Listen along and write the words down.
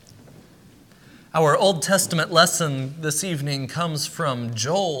Our Old Testament lesson this evening comes from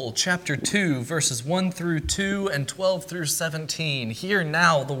Joel chapter 2, verses 1 through 2 and 12 through 17. Hear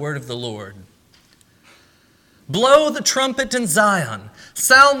now the word of the Lord. Blow the trumpet in Zion,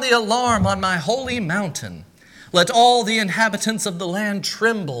 sound the alarm on my holy mountain. Let all the inhabitants of the land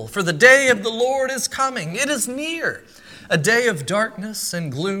tremble, for the day of the Lord is coming. It is near. A day of darkness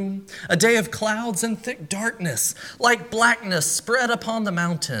and gloom, a day of clouds and thick darkness, like blackness spread upon the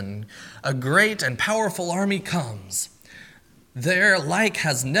mountain. A great and powerful army comes. Their like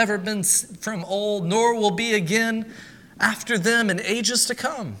has never been from old, nor will be again after them in ages to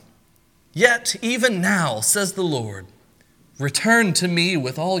come. Yet even now, says the Lord, return to me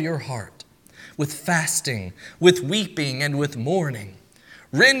with all your heart, with fasting, with weeping, and with mourning.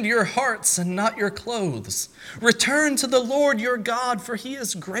 Rend your hearts and not your clothes. Return to the Lord your God, for he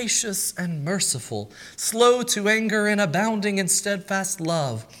is gracious and merciful, slow to anger and abounding in steadfast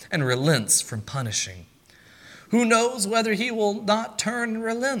love, and relents from punishing. Who knows whether he will not turn and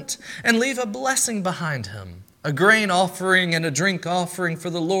relent and leave a blessing behind him, a grain offering and a drink offering for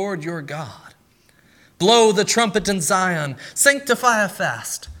the Lord your God. Blow the trumpet in Zion, sanctify a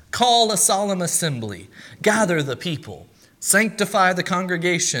fast, call a solemn assembly, gather the people. Sanctify the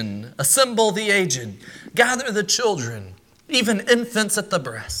congregation, assemble the aged, gather the children, even infants at the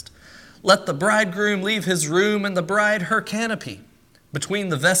breast. Let the bridegroom leave his room and the bride her canopy. Between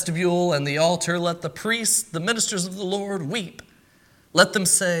the vestibule and the altar, let the priests, the ministers of the Lord, weep. Let them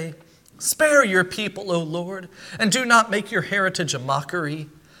say, spare your people, O Lord, and do not make your heritage a mockery,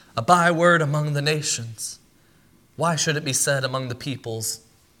 a byword among the nations. Why should it be said among the peoples,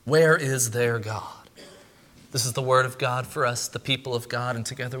 where is their God? This is the word of God for us, the people of God, and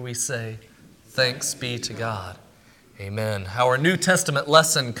together we say, thanks be to God. Amen. Our New Testament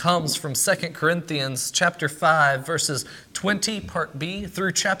lesson comes from 2 Corinthians chapter 5, verses 20, part B,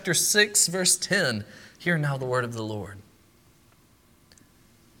 through chapter 6, verse 10. Hear now the word of the Lord.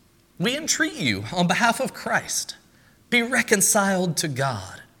 We entreat you on behalf of Christ, be reconciled to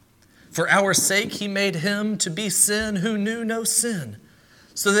God. For our sake he made him to be sin who knew no sin,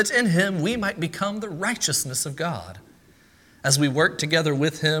 so that in him we might become the righteousness of God. As we work together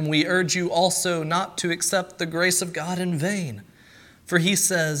with him, we urge you also not to accept the grace of God in vain. For he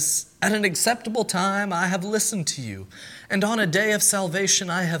says, at an acceptable time I have listened to you, and on a day of salvation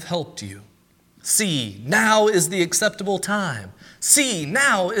I have helped you. See, now is the acceptable time. See,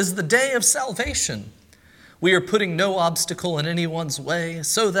 now is the day of salvation. We are putting no obstacle in anyone's way,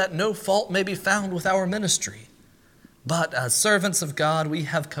 so that no fault may be found with our ministry. But as servants of God, we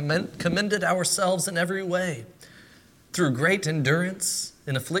have commended ourselves in every way, through great endurance,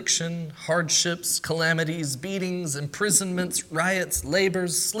 in affliction, hardships, calamities, beatings, imprisonments, riots,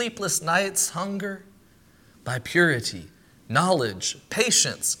 labors, sleepless nights, hunger, by purity, knowledge,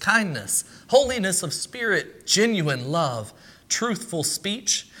 patience, kindness, holiness of spirit, genuine love, truthful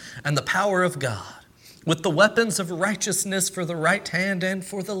speech, and the power of God, with the weapons of righteousness for the right hand and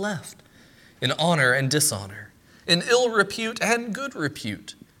for the left, in honor and dishonor, in ill repute and good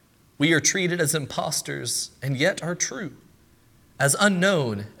repute. We are treated as impostors and yet are true, as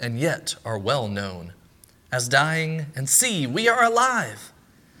unknown and yet are well known, as dying and see, we are alive,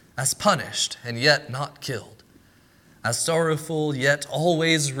 as punished and yet not killed, as sorrowful yet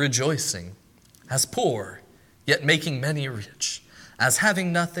always rejoicing, as poor yet making many rich, as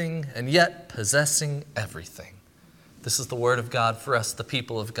having nothing and yet possessing everything. This is the word of God for us, the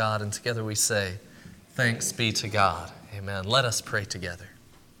people of God, and together we say, thanks be to God. Amen. Let us pray together.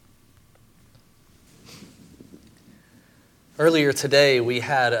 Earlier today, we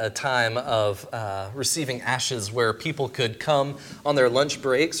had a time of receiving ashes where people could come on their lunch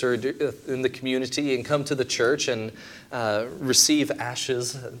breaks or in the community and come to the church and receive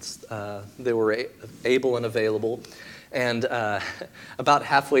ashes. They were able and available. And about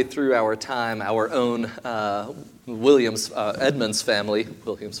halfway through our time, our own the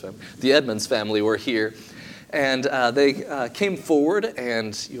Edmonds family were here. And they came forward,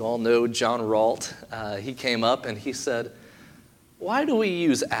 and you all know John Ralt. He came up and he said, why do we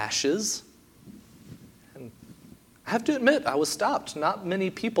use ashes? And I have to admit, I was stopped. Not many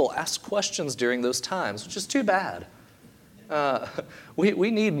people asked questions during those times, which is too bad.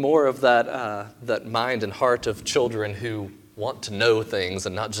 We need more of that mind and heart of children who want to know things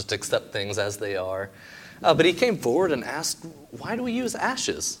and not just accept things as they are. But he came forward and asked, why do we use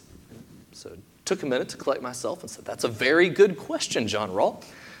ashes? So I took a minute to collect myself and said, that's a very good question, John Ralt.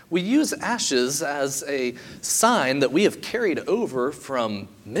 We use ashes as a sign that we have carried over from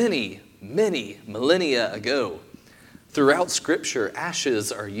many, many millennia ago. Throughout Scripture,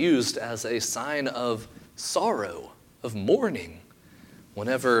 ashes are used as a sign of sorrow, of mourning.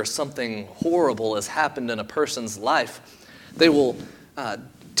 Whenever something horrible has happened in a person's life, they will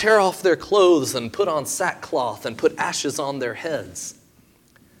tear off their clothes and put on sackcloth and put ashes on their heads.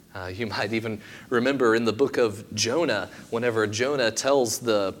 You might even remember in the book of Jonah, whenever Jonah tells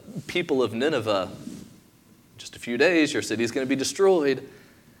the people of Nineveh, just a few days, your city is going to be destroyed.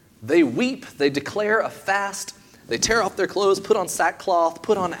 They weep, they declare a fast, they tear off their clothes, put on sackcloth,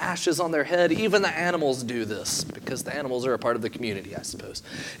 put on ashes on their head. Even the animals do this, because the animals are a part of the community, I suppose.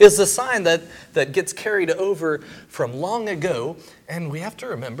 It's a sign that gets carried over from long ago, and we have to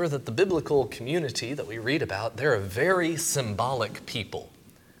remember that the biblical community that we read about, they're a very symbolic people.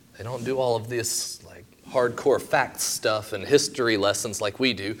 They don't do all of this like hardcore facts stuff and history lessons like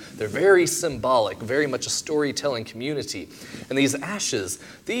we do. They're very symbolic, very much a storytelling community. And these ashes,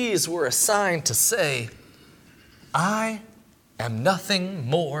 these were a sign to say, I am nothing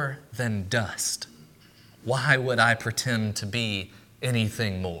more than dust. Why would I pretend to be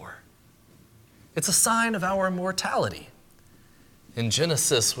anything more? It's a sign of our mortality. In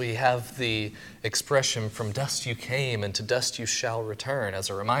Genesis, we have the expression, from dust you came and to dust you shall return, as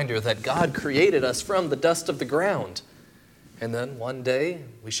a reminder that God created us from the dust of the ground. And then one day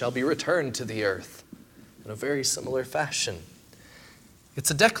we shall be returned to the earth in a very similar fashion.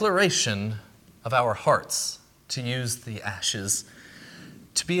 It's a declaration of our hearts to use the ashes,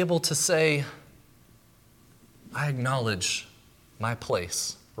 to be able to say, I acknowledge my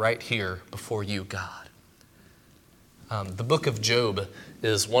place right here before you, God. The book of Job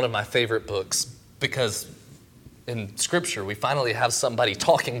is one of my favorite books because in Scripture we finally have somebody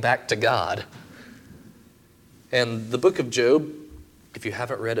talking back to God. And the book of Job, if you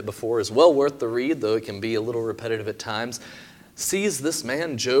haven't read it before, is well worth the read, though it can be a little repetitive at times. Sees this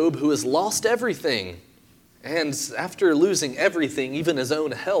man Job who has lost everything, and after losing everything, even his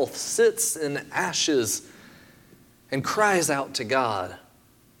own health, sits in ashes and cries out to God,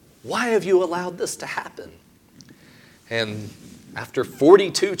 why have you allowed this to happen? And after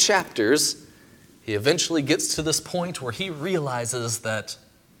 42 chapters, he eventually gets to this point where he realizes that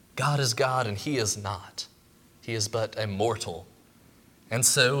God is God and he is not. He is but a mortal. And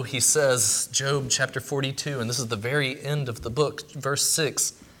so he says, Job chapter 42, and this is the very end of the book, verse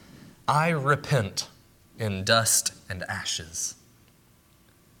 6, I repent in dust and ashes.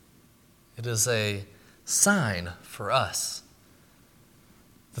 It is a sign for us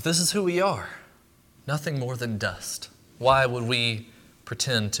that this is who we are, nothing more than dust. Why would we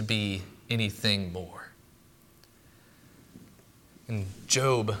pretend to be anything more? And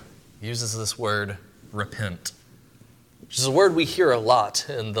Job uses this word, repent, which is a word we hear a lot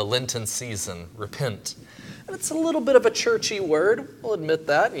in the Lenten season, repent. And it's a little bit of a churchy word, I'll admit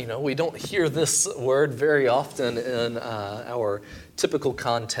that. We don't hear this word very often in our typical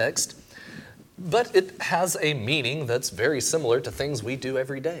context, but it has a meaning that's very similar to things we do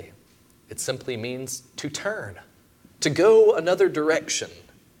every day. It simply means to turn, to go another direction.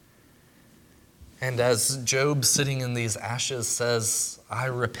 And as Job, sitting in these ashes, says, I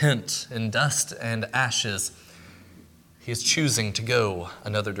repent in dust and ashes, he is choosing to go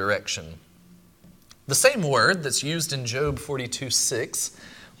another direction. The same word that's used in Job 42:6,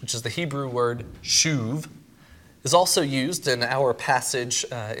 which is the Hebrew word shuv, is also used in our passage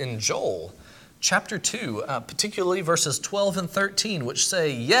in Joel chapter 2, particularly verses 12 and 13, which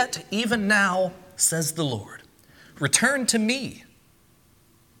say, Yet even now, says the Lord, return to me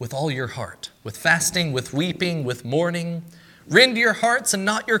with all your heart, with fasting, with weeping, with mourning. Rend your hearts and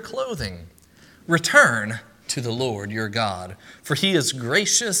not your clothing. Return to the Lord your God, for he is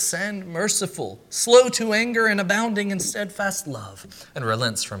gracious and merciful, slow to anger and abounding in steadfast love, and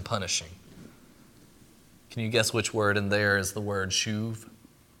relents from punishing. Can you guess which word in there is the word shuv?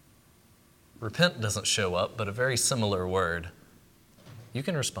 Repent doesn't show up, but a very similar word. You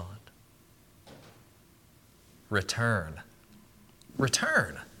can respond. Return.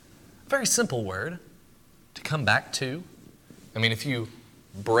 Return. Very simple word to come back to. If you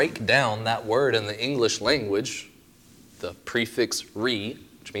break down that word in the English language, the prefix re,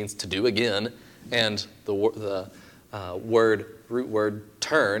 which means to do again, and the root word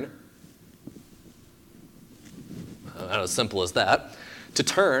turn, not as simple as that, to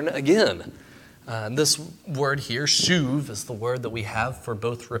turn again. This word here, shuv, is the word that we have for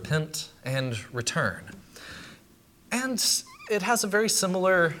both repent and return. And it has a very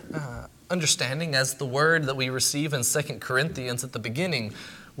similar understanding as the word that we receive in 2 Corinthians at the beginning,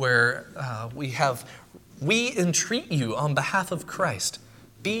 where we entreat you on behalf of Christ,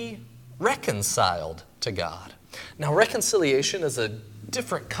 be reconciled to God. Now, reconciliation is a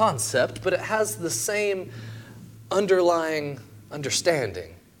different concept, but it has the same underlying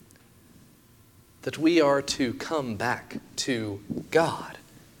understanding. that we are to come back to God.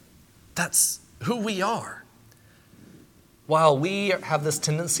 That's who we are. While we have this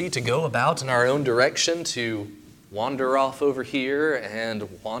tendency to go about in our own direction, to wander off over here and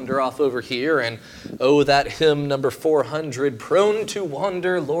wander off over here, and oh, that hymn number 400, prone to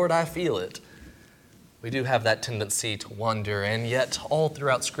wander, Lord, I feel it. We do have that tendency to wander, and yet all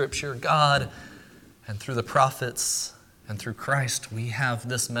throughout Scripture, God, and through the prophets, and through Christ, we have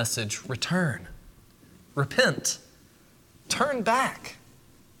this message: return, repent, turn back,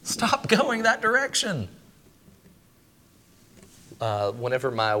 stop going that direction.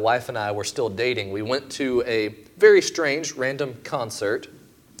 Whenever my wife and I were still dating, we went to a very strange random concert.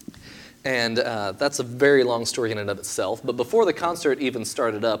 And that's a very long story in and of itself. But before the concert even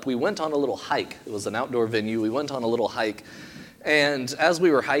started up, we went on a little hike. It was an outdoor venue. We went on a little hike. And as we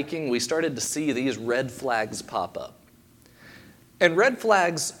were hiking, we started to see these red flags pop up. And red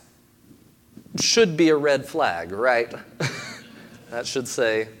flags should be a red flag, right? That should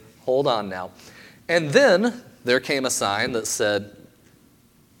say, hold on now. And then there came a sign that said,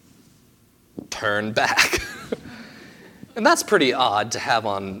 turn back. And that's pretty odd to have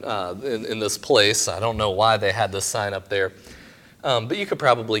on in this place. I don't know why they had this sign up there. But you could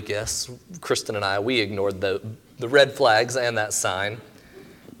probably guess, Kristen and I, we ignored the red flags and that sign.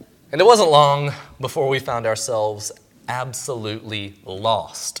 And it wasn't long before we found ourselves absolutely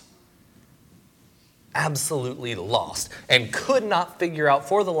lost. Absolutely lost. And could not figure out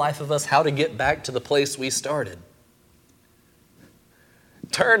for the life of us how to get back to the place we started.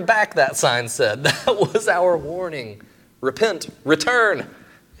 Turn back, that sign said. That was our warning. Repent, return,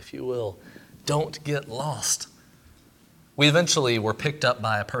 if you will. Don't get lost. We eventually were picked up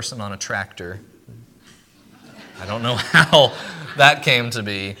by a person on a tractor. I don't know how that came to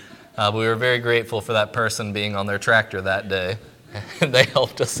be, but we were very grateful for that person being on their tractor that day, and they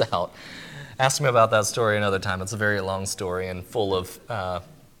helped us out. Ask me about that story another time. It's a very long story and full of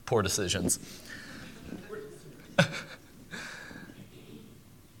poor decisions.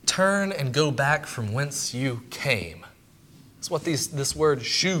 Turn and go back from whence you came. That's what this word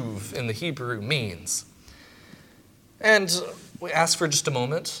shuv in the Hebrew means. And we ask for just a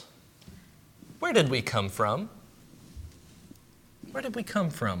moment, where did we come from? Where did we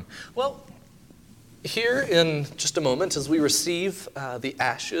come from? Well, here in just a moment, as we receive the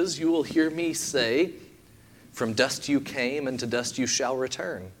ashes, you will hear me say, from dust you came and to dust you shall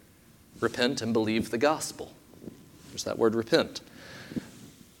return. Repent and believe the gospel. There's that word repent.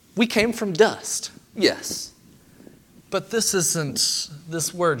 We came from dust, yes. But this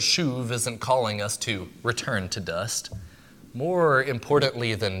word shuv isn't calling us to return to dust. More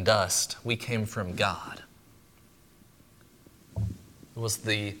importantly than dust, we came from God. It was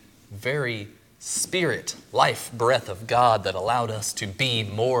the very spirit, life breath of God that allowed us to be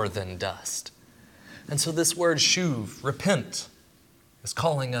more than dust. And so this word shuv, repent, is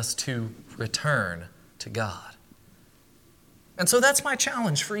calling us to return to God. And so that's my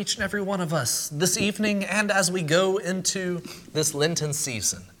challenge for each and every one of us this evening and as we go into this Lenten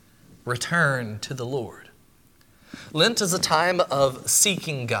season. Return to the Lord. Lent is a time of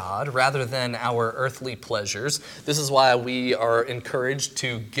seeking God rather than our earthly pleasures. This is why we are encouraged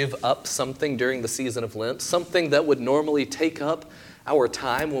to give up something during the season of Lent, something that would normally take up our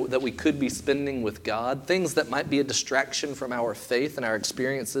time that we could be spending with God, things that might be a distraction from our faith and our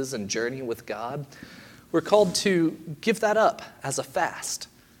experiences and journey with God. We're called to give that up as a fast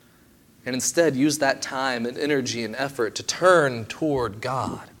and instead use that time and energy and effort to turn toward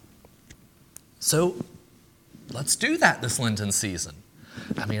God. So let's do that this Lenten season.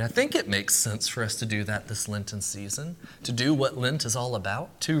 I think it makes sense for us to do that this Lenten season, to do what Lent is all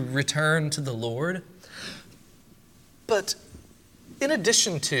about, to return to the Lord. But in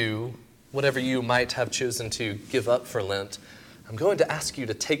addition to whatever you might have chosen to give up for Lent, I'm going to ask you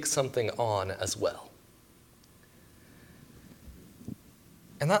to take something on as well.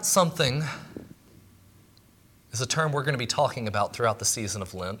 And that something is a term we're going to be talking about throughout the season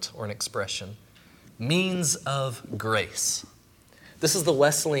of Lent, or an expression, means of grace. This is the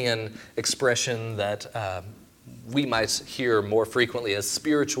Wesleyan expression that we might hear more frequently as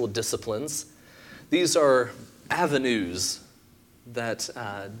spiritual disciplines. These are avenues that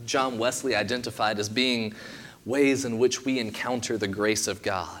John Wesley identified as being ways in which we encounter the grace of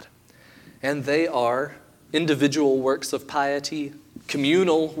God. And they are individual works of piety,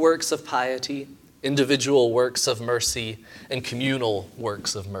 communal works of piety, individual works of mercy, and communal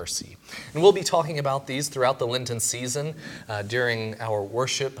works of mercy. And we'll be talking about these throughout the Lenten season during our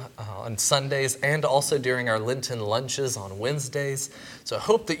worship on Sundays and also during our Lenten lunches on Wednesdays. So I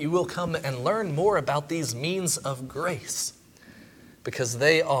hope that you will come and learn more about these means of grace. because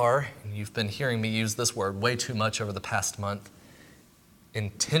they are, and you've been hearing me use this word way too much over the past month,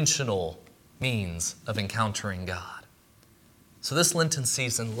 intentional means of encountering God. So this Lenten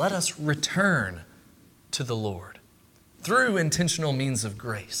season, let us return to the Lord through intentional means of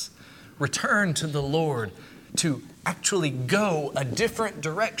grace. Return to the Lord to actually go a different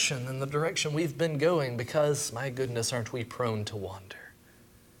direction than the direction we've been going, because, my goodness, aren't we prone to wander?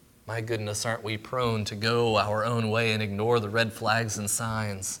 My goodness, aren't we prone to go our own way and ignore the red flags and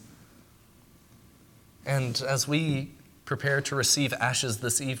signs? And as we prepare to receive ashes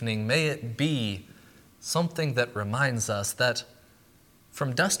this evening, may it be something that reminds us that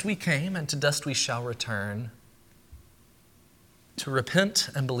from dust we came and to dust we shall return, to repent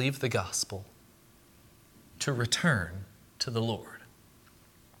and believe the gospel, to return to the Lord.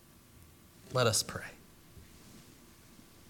 Let us pray.